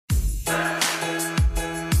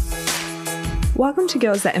Welcome to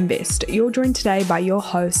Girls That Invest. You're joined today by your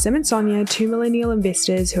hosts, Sim and Sonia, two millennial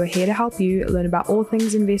investors who are here to help you learn about all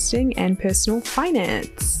things investing and personal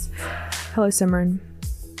finance. Hello, Simran.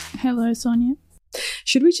 Hello, Sonia.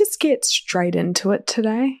 Should we just get straight into it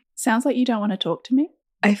today? Sounds like you don't want to talk to me.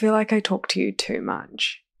 I feel like I talk to you too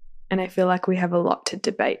much, and I feel like we have a lot to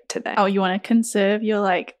debate today. Oh, you want to conserve your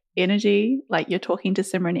energy, like you're talking to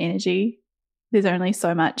Simran energy. There's only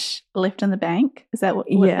so much left in the bank. Is that what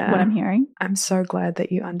I'm hearing? I'm so glad that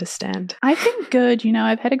you understand. I've been good.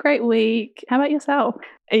 I've had a great week. How about yourself?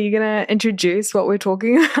 Are you going to introduce what we're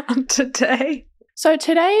talking about today? So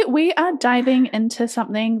today we are diving into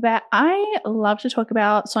something that I love to talk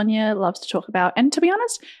about, Sonia loves to talk about. And to be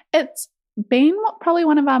honest, it's been probably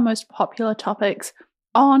one of our most popular topics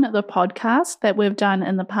on the podcast that we've done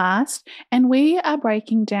in the past, and we are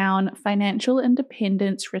breaking down financial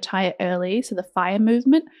independence, retire early, so the FIRE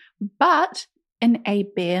movement, but in a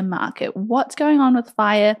bear market. What's going on with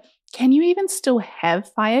FIRE? Can you even still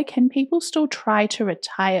have FIRE? Can people still try to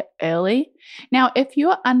retire early? Now, if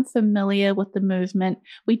you're unfamiliar with the movement,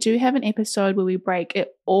 we do have an episode where we break it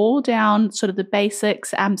all down, sort of the basics,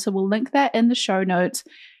 so we'll link that in the show notes.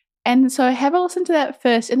 And so have a listen to that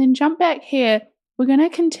first, and then jump back here. We're going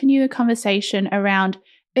to continue the conversation around,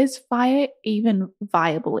 is FIRE even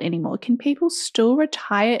viable anymore? Can people still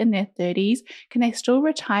retire in their 30s? Can they still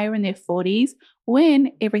retire in their 40s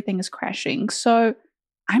when everything is crashing? So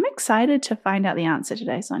I'm excited to find out the answer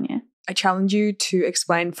today, Sonia. I challenge you to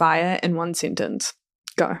explain FIRE in one sentence.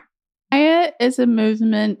 Go. FIRE is a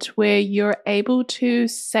movement where you're able to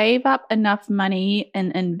save up enough money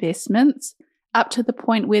in investments up to the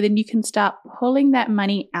point where then you can start pulling that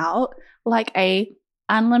money out like a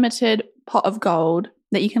unlimited pot of gold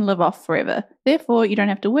that you can live off forever. Therefore, you don't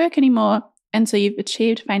have to work anymore, and so you've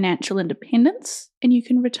achieved financial independence and you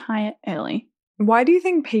can retire early. Why do you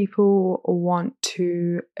think people want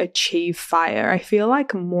to achieve FIRE? I feel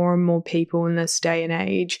like more and more people in this day and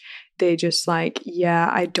age, they're just like, yeah,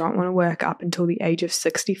 I don't want to work up until the age of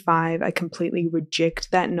 65. I completely reject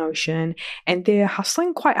that notion. And they're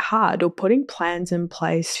hustling quite hard or putting plans in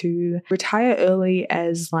place to retire early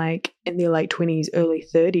as like in their late 20s, early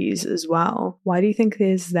 30s as well. Why do you think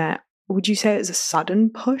there's that? Would you say it's a sudden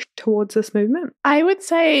push towards this movement? I would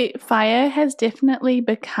say FIRE has definitely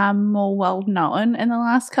become more well known in the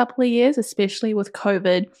last couple of years, especially with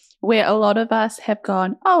COVID, where a lot of us have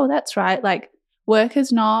gone, oh, that's right, like work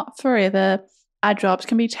is not forever. Our jobs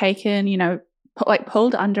can be taken,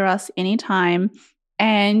 pulled under us anytime.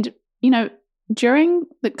 And, during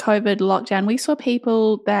the COVID lockdown, we saw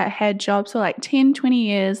people that had jobs for like 10, 20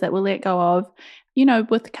 years that were let go of,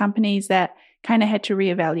 with companies that kind of had to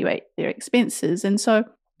reevaluate their expenses. And so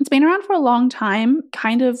it's been around for a long time,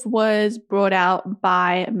 kind of was brought out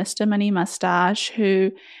by Mr. Money Mustache,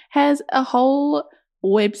 who has a whole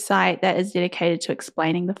website that is dedicated to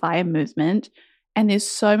explaining the FIRE movement. And there's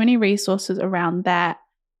so many resources around that.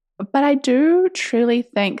 But I do truly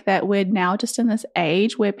think that we're now just in this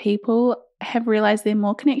age where people have realized they're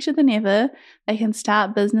more connected than ever. They can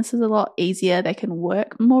start businesses a lot easier. They can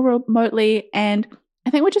work more remotely. And I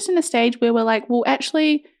think we're just in a stage where we're like, well,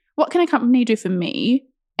 actually, what can a company do for me?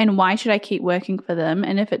 And why should I keep working for them?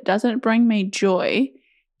 And if it doesn't bring me joy,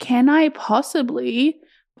 can I possibly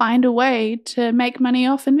find a way to make money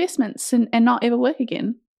off investments and not ever work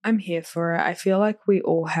again? I'm here for it. I feel like we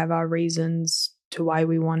all have our reasons to why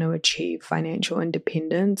we want to achieve financial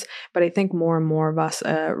independence, but I think more and more of us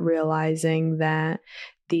are realizing that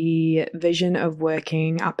the vision of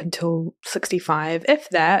working up until 65, if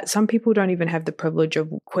that, some people don't even have the privilege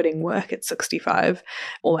of quitting work at 65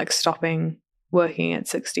 or like stopping working at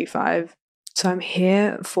 65. So I'm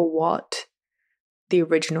here for what the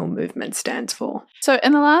original movement stands for. So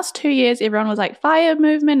in the last 2 years, everyone was like, FIRE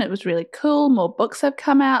movement, it was really cool. More books have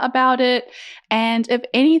come out about it. And if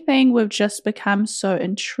anything, we've just become so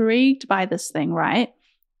intrigued by this thing, right?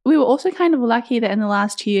 We were also kind of lucky that in the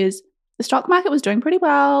last 2 years, the stock market was doing pretty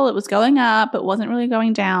well. It was going up. It wasn't really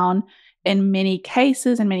going down in many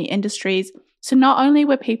cases, in many industries. So not only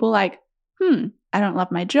were people like, I don't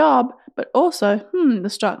love my job, but also, the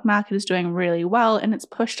stock market is doing really well, and it's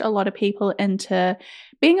pushed a lot of people into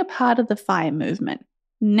being a part of the FIRE movement.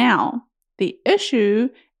 Now, the issue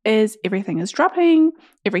is everything is dropping,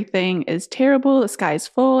 everything is terrible, the sky is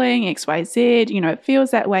falling, XYZ, it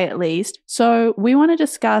feels that way at least. So we want to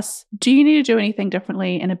discuss, do you need to do anything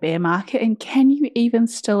differently in a bear market, and can you even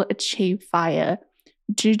still achieve FIRE?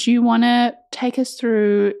 Did you want to take us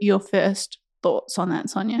through your first thoughts on that,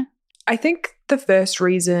 Sonia? I think the first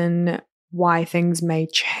reason why things may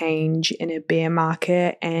change in a bear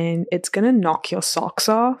market, and it's going to knock your socks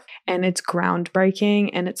off, and it's groundbreaking,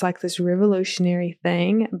 and it's like this revolutionary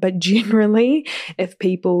thing. But generally, if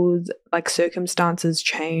people's like circumstances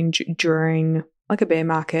change during like a bear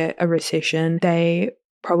market, a recession, they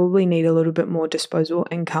probably need a little bit more disposable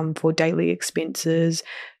income for daily expenses.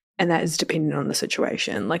 And that is dependent on the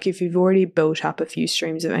situation. Like if you've already built up a few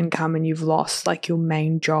streams of income and you've lost like your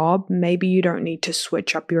main job, maybe you don't need to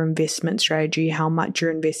switch up your investment strategy, how much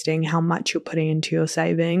you're investing, how much you're putting into your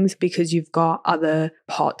savings, because you've got other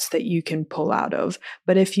pots that you can pull out of.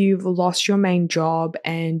 But if you've lost your main job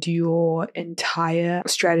and your entire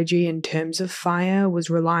strategy in terms of FIRE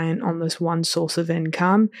was reliant on this one source of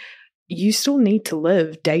income, you still need to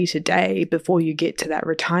live day to day before you get to that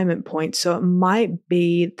retirement point. So it might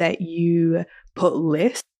be that you put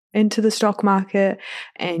less into the stock market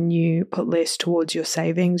and you put less towards your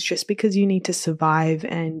savings just because you need to survive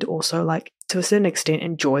and also like to a certain extent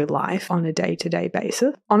enjoy life on a day-to-day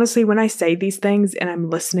basis. Honestly, when I say these things and I'm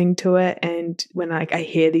listening to it and when like I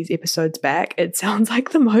hear these episodes back, it sounds like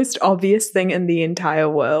the most obvious thing in the entire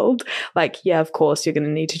world. Like, yeah, of course you're going to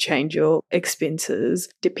need to change your expenses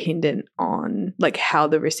dependent on like how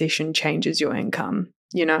the recession changes your income,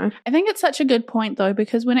 you know? I think it's such a good point though,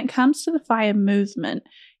 because when it comes to the FIRE movement,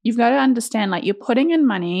 you've got to understand like you're putting in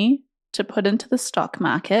money to put into the stock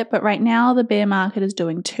market, but right now the bear market is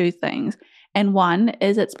doing two things. And one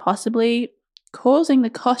is it's possibly causing the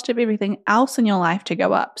cost of everything else in your life to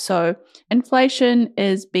go up. So inflation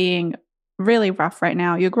is being really rough right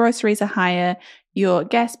now. Your groceries are higher, your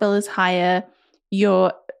gas bill is higher,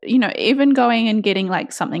 your, even going and getting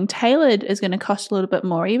like something tailored is going to cost a little bit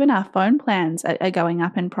more. Even our phone plans are going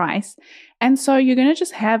up in price. And so you're going to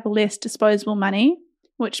just have less disposable money,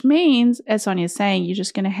 which means, as Sonia's saying, you're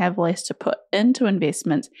just going to have less to put into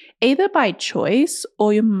investments, either by choice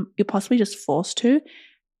or you're possibly just forced to.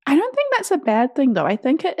 I don't think that's a bad thing, though. I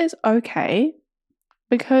think it is okay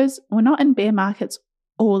because we're not in bear markets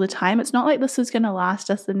all the time. It's not like this is going to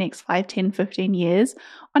last us the next 5, 10, 15 years.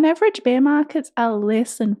 On average, bear markets are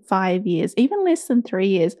less than 5 years, even less than 3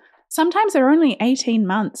 years. Sometimes they're only 18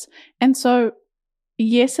 months. And so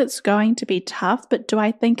yes, it's going to be tough, but do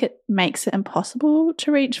I think it makes it impossible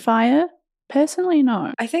to reach FIRE? Personally,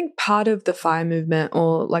 no. I think part of the FIRE movement,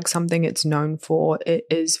 or like something it's known for, it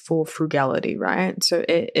is for frugality, right? So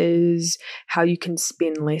it is how you can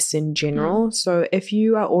spend less in general. So if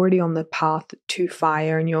you are already on the path to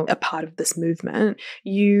FIRE and you're a part of this movement,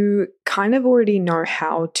 you kind of already know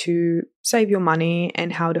how to save your money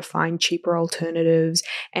and how to find cheaper alternatives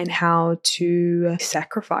and how to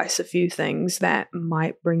sacrifice a few things that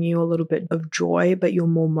might bring you a little bit of joy, but you're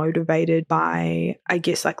more motivated by, I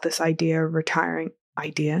guess, like this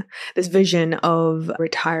this vision of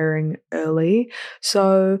retiring early.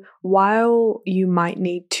 So while you might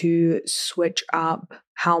need to switch up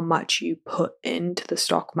how much you put into the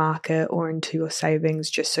stock market or into your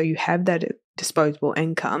savings just so you have that disposable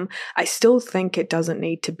income, I still think it doesn't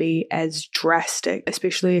need to be as drastic,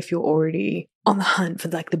 especially if you're already on the hunt for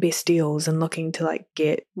like the best deals and looking to like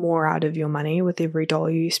get more out of your money with every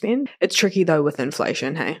dollar you spend. It's tricky though with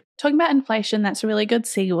inflation, hey? Talking about inflation, that's a really good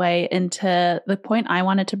segue into the point I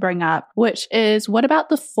wanted to bring up, which is what about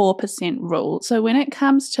the 4% rule? So when it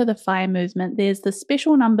comes to the FIRE movement, there's the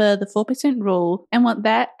special number, the 4% rule. And what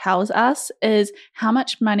that tells us is how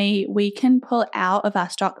much money we can pull out of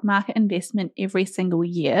our stock market investment every single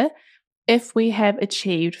year if we have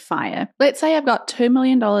achieved FIRE. Let's say I've got $2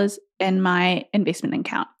 million in my investment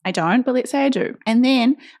account. I don't, but let's say I do. And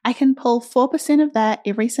then I can pull 4% of that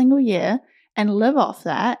every single year and live off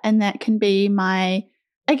that. And that can be my,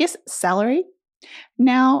 I guess, salary.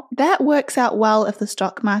 Now, that works out well if the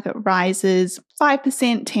stock market rises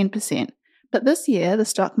 5%, 10%. But this year, the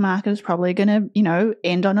stock market is probably going to,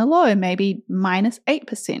 end on a low, maybe minus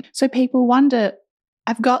 8%. So people wonder,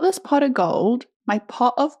 I've got this pot of gold. My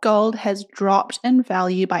pot of gold has dropped in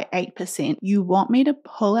value by 8%. You want me to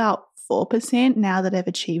pull out 4% now that I've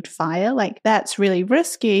achieved FIRE? Like, that's really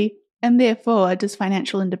risky. And therefore, does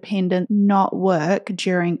financial independence not work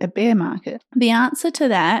during a bear market? The answer to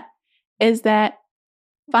that is that,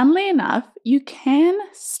 funnily enough, you can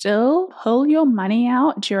still pull your money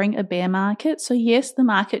out during a bear market. So yes, the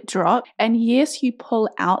market dropped, and yes, you pull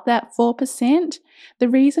out that 4%. The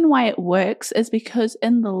reason why it works is because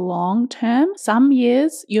in the long term, some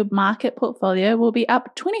years your market portfolio will be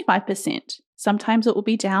up 25%. Sometimes it will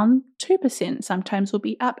be down 2%. Sometimes it will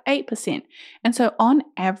be up 8%. And so on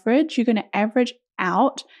average, you're going to average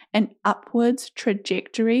out an upwards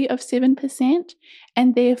trajectory of 7%.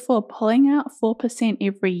 And therefore, pulling out 4%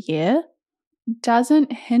 every year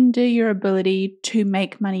doesn't hinder your ability to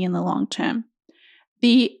make money in the long term.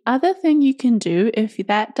 The other thing you can do if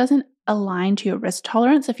that doesn't align to your risk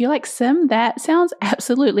tolerance, if you're like, Sim, that sounds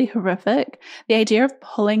absolutely horrific. The idea of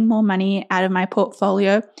pulling more money out of my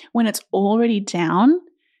portfolio when it's already down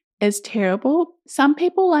is terrible. Some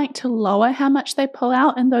people like to lower how much they pull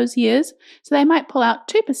out in those years. So they might pull out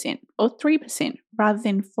 2% or 3% rather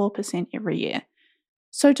than 4% every year.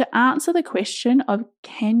 So to answer the question of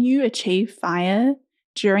can you achieve FIRE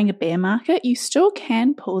during a bear market, you still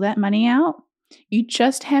can pull that money out. You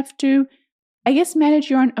just have to, I guess, manage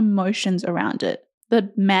your own emotions around it.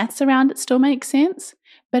 The maths around it still makes sense,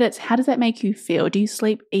 but it's how does that make you feel? Do you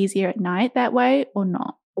sleep easier at night that way or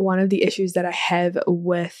not? One of the issues that I have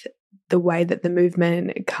with the way that the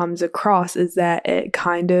movement comes across is that it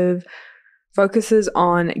kind of focuses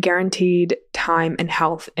on guaranteed time and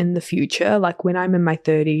health in the future. Like when I'm in my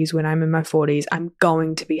 30s, when I'm in my 40s, I'm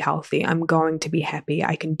going to be healthy. I'm going to be happy.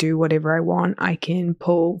 I can do whatever I want. I can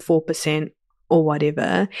pull 4% or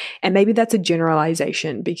whatever. And maybe that's a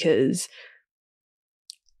generalization because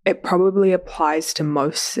it probably applies to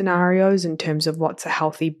most scenarios in terms of what's a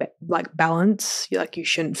healthy balance. Like you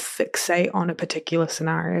shouldn't fixate on a particular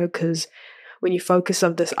scenario because when you focus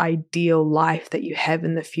on this ideal life that you have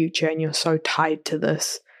in the future and you're so tied to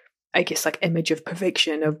this, I guess, like image of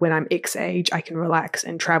perfection of when I'm X age, I can relax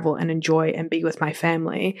and travel and enjoy and be with my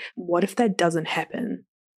family. What if that doesn't happen?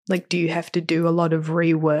 Like, do you have to do a lot of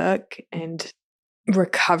rework and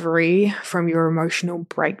recovery from your emotional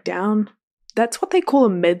breakdown? That's what they call a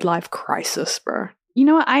midlife crisis, bro. You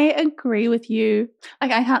know what? I agree with you.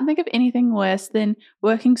 Like, I can't think of anything worse than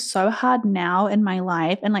working so hard now in my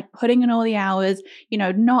life and like putting in all the hours,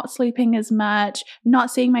 not sleeping as much,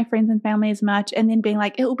 not seeing my friends and family as much, and then being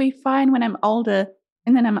like, it will be fine when I'm older.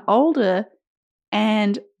 And then I'm older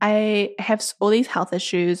and I have all these health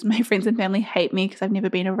issues. My friends and family hate me because I've never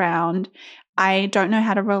been around. I don't know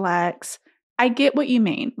how to relax. I get what you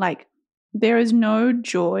mean. Like, there is no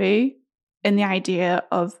joy in the idea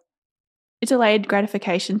of delayed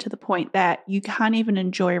gratification to the point that you can't even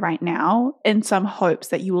enjoy right now in some hopes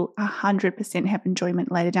that you will 100% have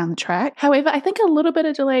enjoyment later down the track. However, I think a little bit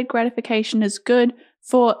of delayed gratification is good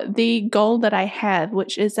for the goal that I have,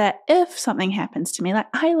 which is that if something happens to me, like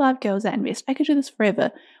I love Girls That Invest, I could do this forever,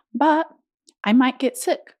 but I might get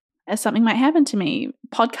sick, as something might happen to me.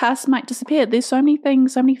 Podcasts might disappear. There's so many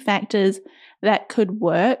things, so many factors that could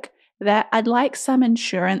work that I'd like some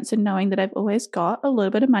insurance in knowing that I've always got a little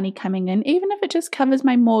bit of money coming in, even if it just covers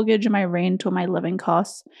my mortgage or my rent or my living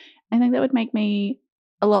costs. I think that would make me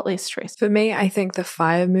a lot less stressed. For me, I think the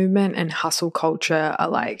FIRE movement and hustle culture are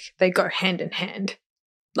like, they go hand in hand.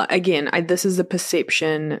 Like, again, this is a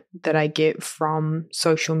perception that I get from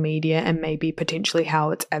social media and maybe potentially how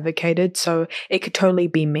it's advocated. So it could totally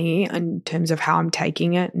be me in terms of how I'm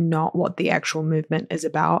taking it, not what the actual movement is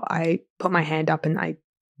about. I put my hand up and I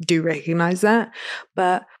do recognize that.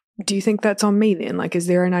 But do you think that's on me then? Like, is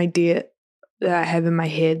there an idea that I have in my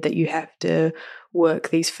head that you have to work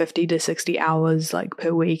these 50 to 60 hours like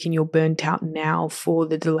per week and you're burnt out now for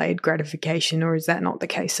the delayed gratification, or is that not the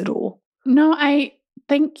case at all? No, I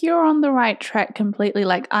think you're on the right track completely.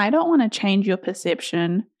 Like, I don't want to change your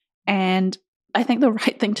perception, and I think the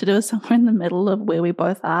right thing to do is somewhere in the middle of where we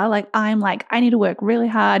both are. Like, I'm like, I need to work really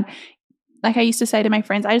hard. Like I used to say to my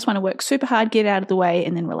friends, I just want to work super hard, get out of the way,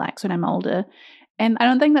 and then relax when I'm older. And I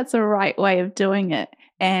don't think that's the right way of doing it.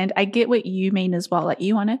 And I get what you mean as well. Like,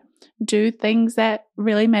 you want to do things that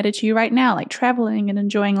really matter to you right now, like traveling and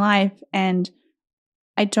enjoying life. And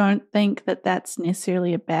I don't think that that's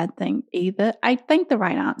necessarily a bad thing either. I think the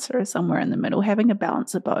right answer is somewhere in the middle, having a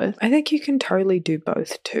balance of both. I think you can totally do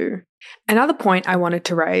both too. Another point I wanted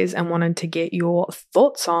to raise and wanted to get your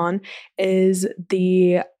thoughts on is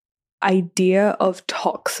the idea of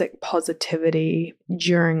toxic positivity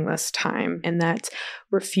during this time, and that's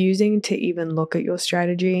refusing to even look at your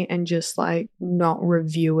strategy and just like not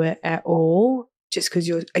review it at all, just because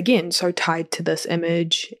you're, again, so tied to this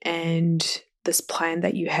image and this plan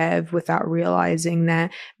that you have without realizing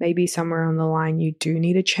that maybe somewhere on the line you do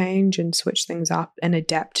need to change and switch things up and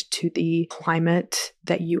adapt to the climate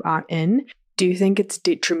that you are in. Do you think it's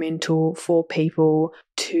detrimental for people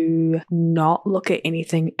to not look at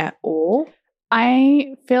anything at all?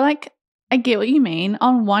 I feel like I get what you mean.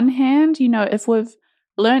 On one hand, if we've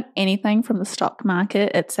learned anything from the stock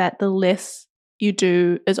market, it's that the less you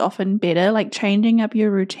do is often better. Like, changing up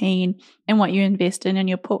your routine and what you invest in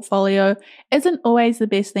your portfolio isn't always the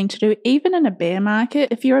best thing to do. Even in a bear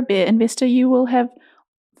market, if you're a bear investor, you will have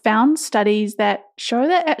found studies that show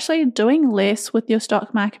that actually doing less with your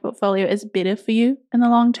stock market portfolio is better for you in the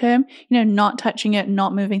long term, not touching it,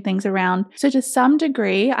 not moving things around. So to some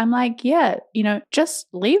degree, I'm like, yeah, just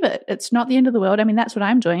leave it. It's not the end of the world. I mean, that's what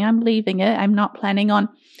I'm doing. I'm leaving it. I'm not planning on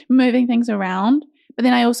moving things around. But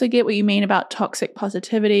then I also get what you mean about toxic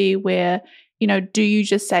positivity where, do you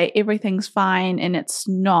just say everything's fine and it's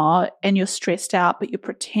not, and you're stressed out, but you're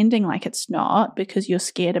pretending like it's not because you're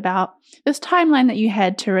scared about this timeline that you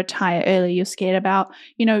had to retire early. You're scared about,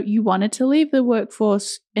 you wanted to leave the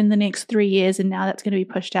workforce in the next 3 years and now that's going to be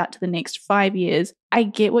pushed out to the next 5 years. I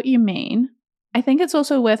get what you mean. I think it's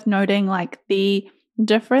also worth noting like the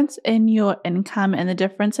difference in your income and the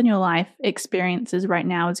difference in your life experiences right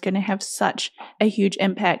now is going to have such a huge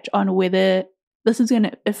impact on whether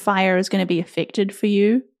if FIRE is going to be affected for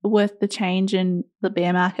you with the change in the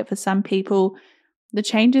bear market. For some people, the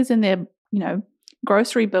changes in their,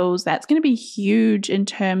 grocery bills, that's going to be huge in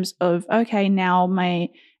terms of, okay, now my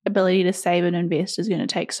ability to save and invest is going to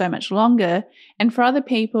take so much longer. And for other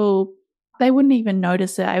people, they wouldn't even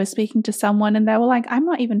notice it. I was speaking to someone and they were like, I'm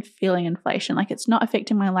not even feeling inflation. Like it's not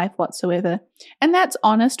affecting my life whatsoever. And that's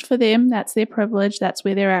honest for them. That's their privilege. That's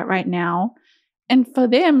where they're at right now. And for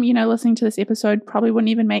them, listening to this episode probably wouldn't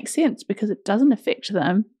even make sense because it doesn't affect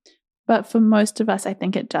them. But for most of us, I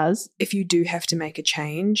think it does. If you do have to make a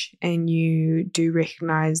change and you do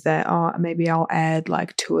recognize that, maybe I'll add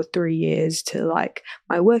like 2 or 3 years to like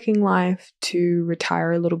my working life to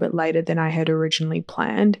retire a little bit later than I had originally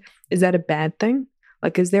planned, is that a bad thing?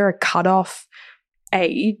 Like, is there a cutoff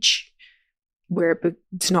age where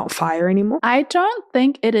it's not FIRE anymore? I don't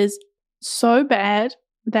think it is so bad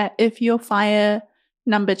that if your FIRE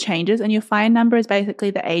number changes, and your FIRE number is basically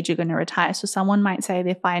the age you're going to retire. So someone might say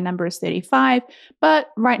their FIRE number is 35, but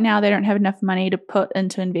right now they don't have enough money to put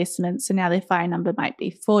into investments, so now their FIRE number might be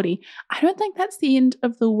 40. I don't think that's the end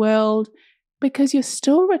of the world because you're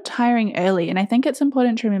still retiring early. And I think it's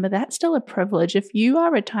important to remember that's still a privilege. If you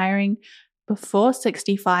are retiring before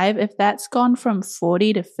 65, if that's gone from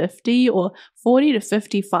 40 to 50 or 40 to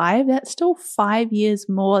 55, that's still 5 years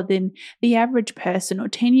more than the average person or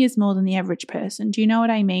 10 years more than the average person. Do you know what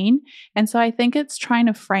I mean? And so I think it's trying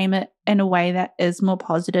to frame it in a way that is more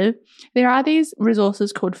positive. There are these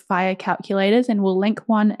resources called FIRE calculators, and we'll link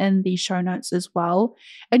one in the show notes as well.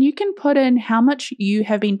 And you can put in how much you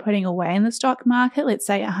have been putting away in the stock market, let's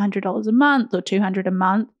say $100 a month or $200 a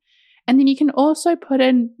month. And then you can also put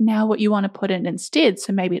in now what you want to put in instead.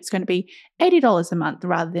 So maybe it's going to be $80 a month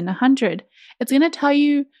rather than $100. It's going to tell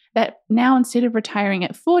you that now instead of retiring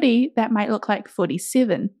at 40, that might look like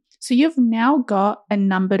 47. So you've now got a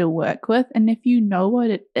number to work with. And if you know what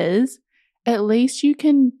it is, at least you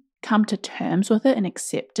can come to terms with it and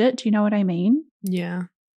accept it. Do you know what I mean? Yeah.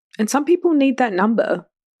 And some people need that number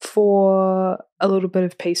for a little bit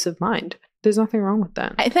of peace of mind. There's nothing wrong with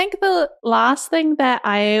that. I think the last thing that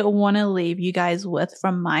I want to leave you guys with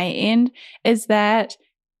from my end is that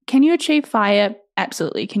can you achieve FIRE?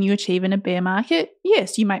 Absolutely. Can you achieve in a bear market?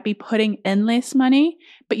 Yes, you might be putting in less money,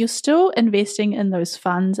 but you're still investing in those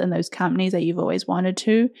funds and those companies that you've always wanted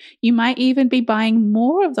to. You might even be buying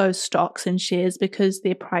more of those stocks and shares because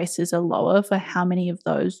their prices are lower for how many of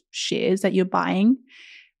those shares that you're buying.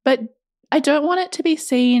 But I don't want it to be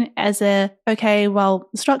seen as okay, well,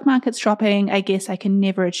 the stock market's dropping, I guess I can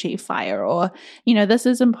never achieve FIRE, or, this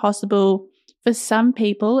is impossible. For some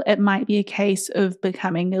people, it might be a case of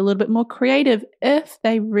becoming a little bit more creative if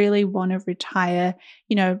they really want to retire,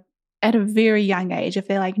 at a very young age. If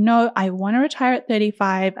they're like, no, I want to retire at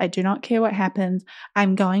 35, I do not care what happens,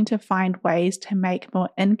 I'm going to find ways to make more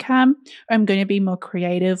income, or I'm going to be more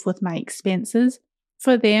creative with my expenses.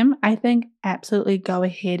 For them, I think absolutely go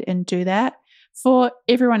ahead and do that. For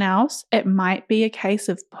everyone else, it might be a case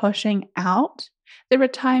of pushing out the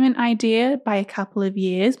retirement idea by a couple of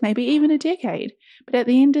years, maybe even a decade. But at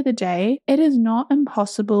the end of the day, it is not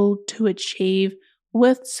impossible to achieve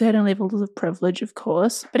with certain levels of privilege, of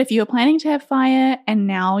course. But if you're planning to have FIRE and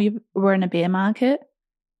now we're in a bear market,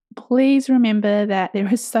 please remember that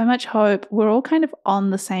there is so much hope. We're all kind of on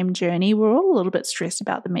the same journey. We're all a little bit stressed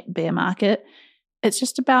about the bear market. It's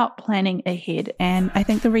just about planning ahead. And I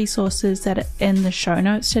think the resources that are in the show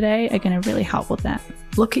notes today are going to really help with that.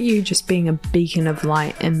 Look at you just being a beacon of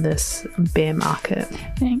light in this bear market.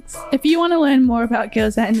 Thanks. If you want to learn more about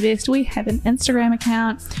Girls That Invest, we have an Instagram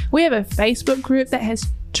account. We have a Facebook group that has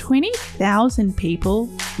 20,000 people,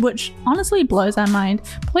 which honestly blows our mind.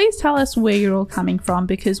 Please tell us where you're all coming from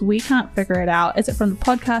because we can't figure it out. Is it from the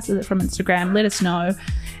podcast? Is it from Instagram? Let us know.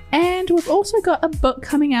 And we've also got a book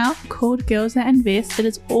coming out called Girls That Invest. It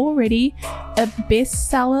is already a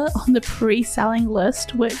bestseller on the pre-selling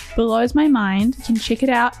list, which blows my mind. You can check it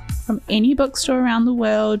out from any bookstore around the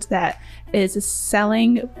world that is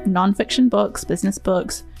selling non-fiction books, business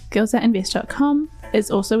books. girlsthatinvest.com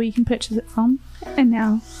is also where you can purchase it from. And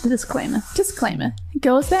now the disclaimer. Disclaimer.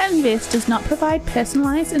 Girls That Invest does not provide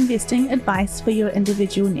personalized investing advice for your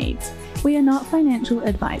individual needs. We are not financial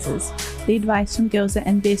advisors. The advice from Girls That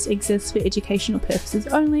Invest exists for educational purposes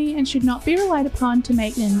only and should not be relied upon to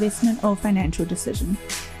make an investment or financial decision.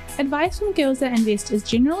 Advice from Girls That Invest is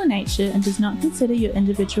general in nature and does not consider your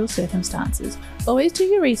individual circumstances. Always do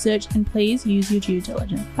your research and please use your due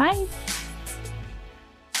diligence. Bye!